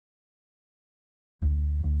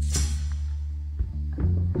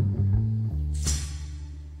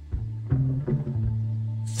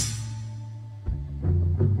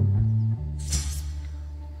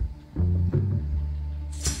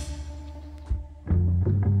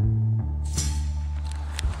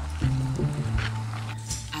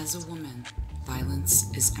violence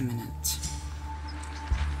is imminent.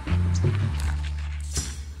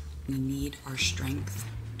 We need our strength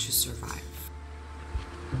to survive.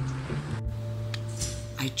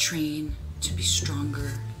 I train to be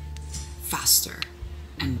stronger, faster,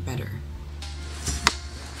 and better.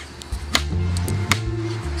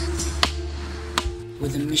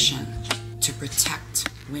 With a mission to protect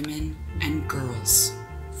women and girls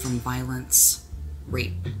from violence,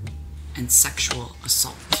 rape, and sexual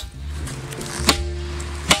assault.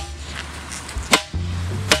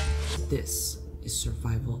 This is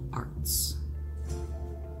survival arts.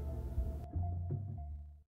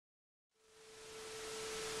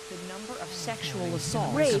 The number of sexual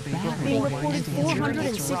assaults rape being reported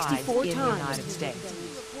 464 in the times. United States.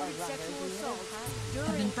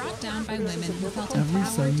 Have been brought down by women who felt Every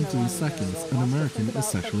 73 seconds, an American is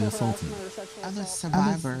sexually assaulted. Other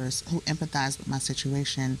survivors who empathized with my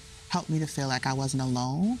situation helped me to feel like I wasn't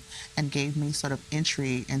alone and gave me sort of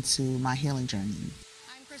entry into my healing journey.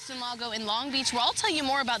 I'm Kristen Lago in Long Beach, where I'll tell you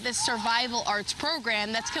more about this survival arts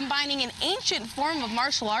program that's combining an ancient form of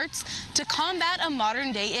martial arts to combat a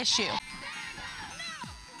modern day issue.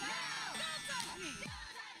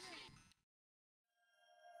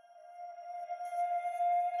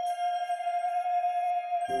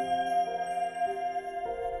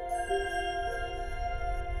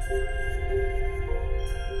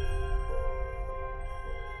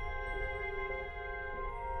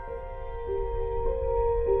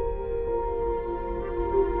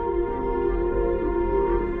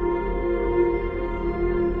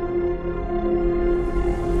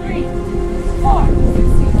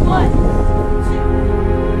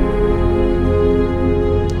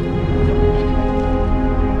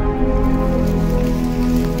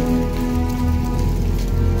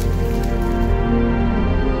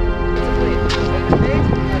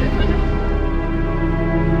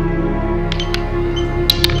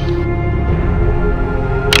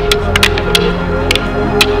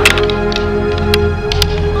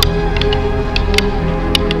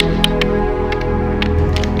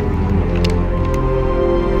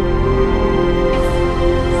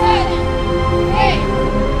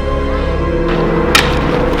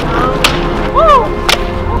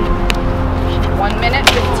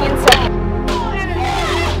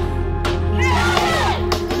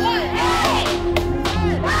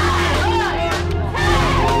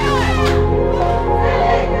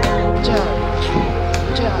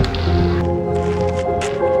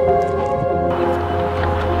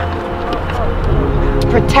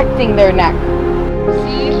 Protecting their neck.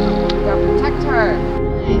 See? You gotta protect her.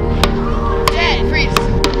 10, freeze. 2,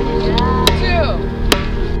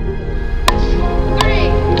 3,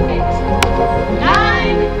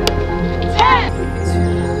 9, 10.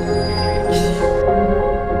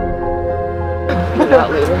 Put it out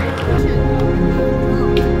later.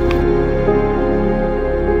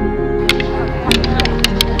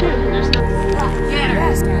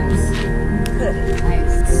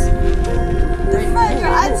 Your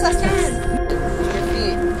ancestors. Your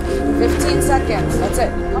feet. 15 seconds. That's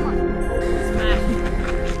it. Come on.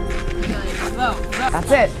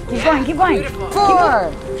 That's it. Keep going. Keep going.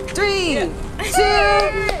 4, 3, 2,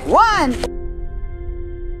 1. You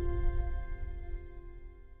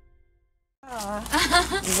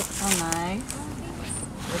look so nice.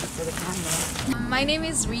 Ready for the camera. My name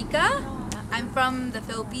is Rika. I'm from the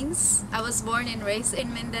Philippines. I was born and raised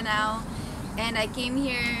in Mindanao, and I came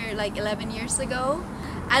here like 11 years ago.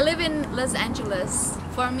 I live in Los Angeles.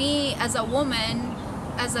 For me, as a woman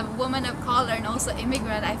of color and also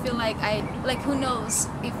immigrant, I feel like who knows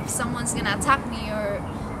if someone's gonna attack me, or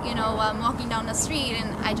you know, I'm walking down the street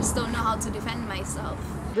and I just don't know how to defend myself.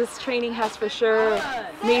 This training has for sure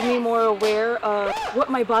made me more aware of what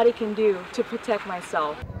my body can do to protect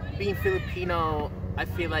myself. Being Filipino, I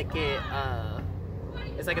feel like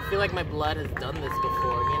it's like I feel like my blood has done this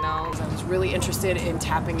before, you know? I was really interested in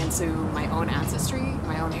tapping into my own ancestry,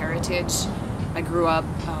 my own heritage. I grew up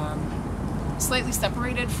slightly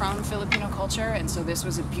separated from Filipino culture, and so this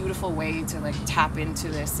was a beautiful way to like tap into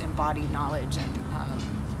this embodied knowledge and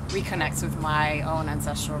reconnect with my own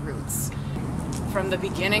ancestral roots. From the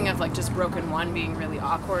beginning of like just broken one being really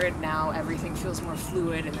awkward, now everything feels more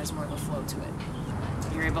fluid and there's more of a flow to it.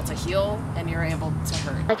 You're able to heal and you're able to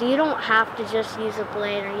hurt. Like, you don't have to just use a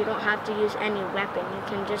blade, or you don't have to use any weapon. You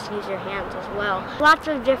can just use your hands as well. Lots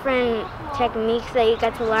of different techniques that you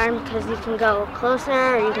get to learn, because you can go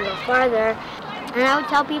closer or you can go farther. And I would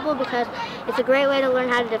tell people, because it's a great way to learn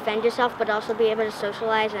how to defend yourself, but also be able to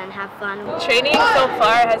socialize and have fun. Training so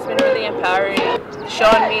far has been really empowering,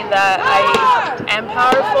 showing me that I am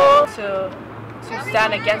powerful to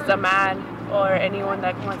stand against a man or anyone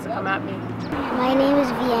that wants to come at me. My name is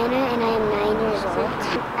Vienna and I am 9 years old.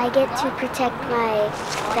 I get to protect my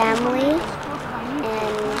family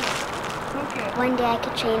and one day I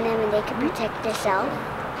could train them and they could protect themselves.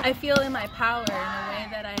 I feel in my power in a way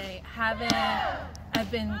that I've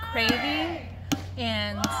been craving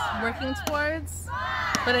and working towards,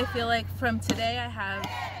 but I feel like from today I have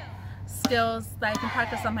skills that I can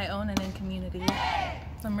practice on my own and in community.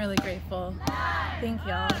 So I'm really grateful. Thank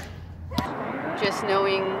y'all. Just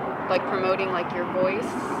knowing, like promoting like your voice,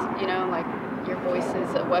 you know, like your voice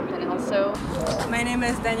is a weapon also. My name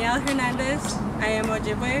is Danielle Hernandez. I am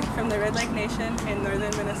Ojibwe from the Red Lake Nation in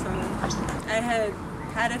northern Minnesota. I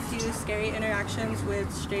had a few scary interactions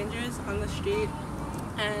with strangers on the street,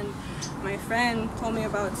 and my friend told me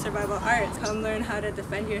about survival arts. Come learn how to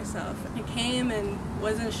defend yourself. I came and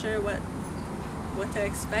wasn't sure what to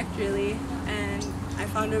expect really, and I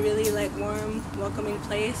found a really like warm, welcoming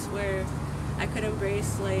place where I could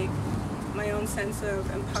embrace like my own sense of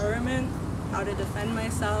empowerment, how to defend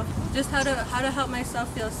myself, just how to help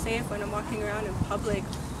myself feel safe when I'm walking around in public.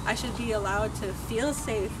 I should be allowed to feel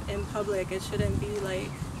safe in public. It shouldn't be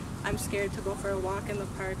like I'm scared to go for a walk in the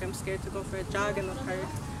park, I'm scared to go for a jog in the park.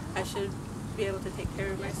 I should be able to take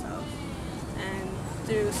care of myself. And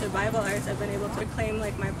through survival arts, I've been able to reclaim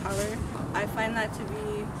like my power. I find that to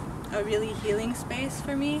be a really healing space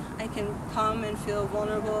for me. I can come and feel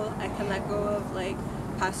vulnerable. I can let go of like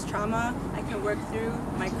past trauma. I can work through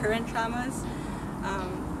my current traumas.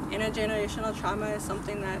 Intergenerational trauma is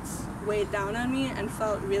something that's weighed down on me and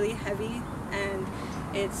felt really heavy, and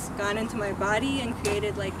it's gone into my body and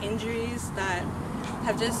created like injuries that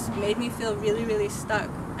have just made me feel really, really stuck.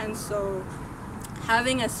 And so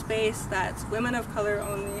having a space that's women of color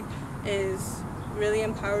only is really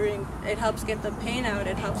empowering. It helps get the pain out.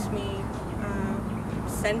 It helps me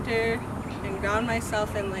center and ground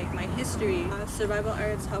myself in like my history. Survival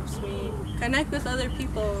arts helps me connect with other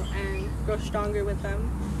people and grow stronger with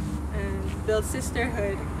them and build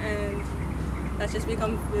sisterhood, and that's just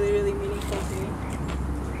become really, really meaningful to me.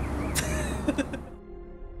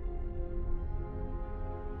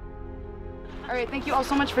 All right, thank you all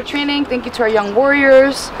so much for training. Thank you to our young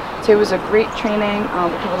warriors. Today was a great training. We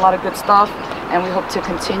covered a lot of good stuff, and we hope to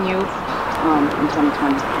continue in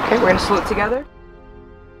 2020. Okay, we're gonna salute together.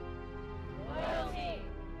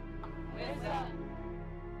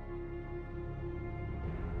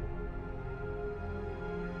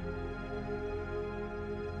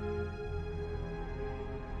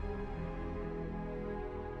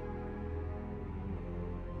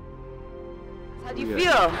 How do you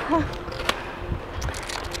feel?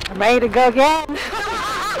 I'm ready to go again.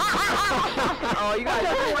 Oh, you guys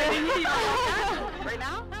are waiting.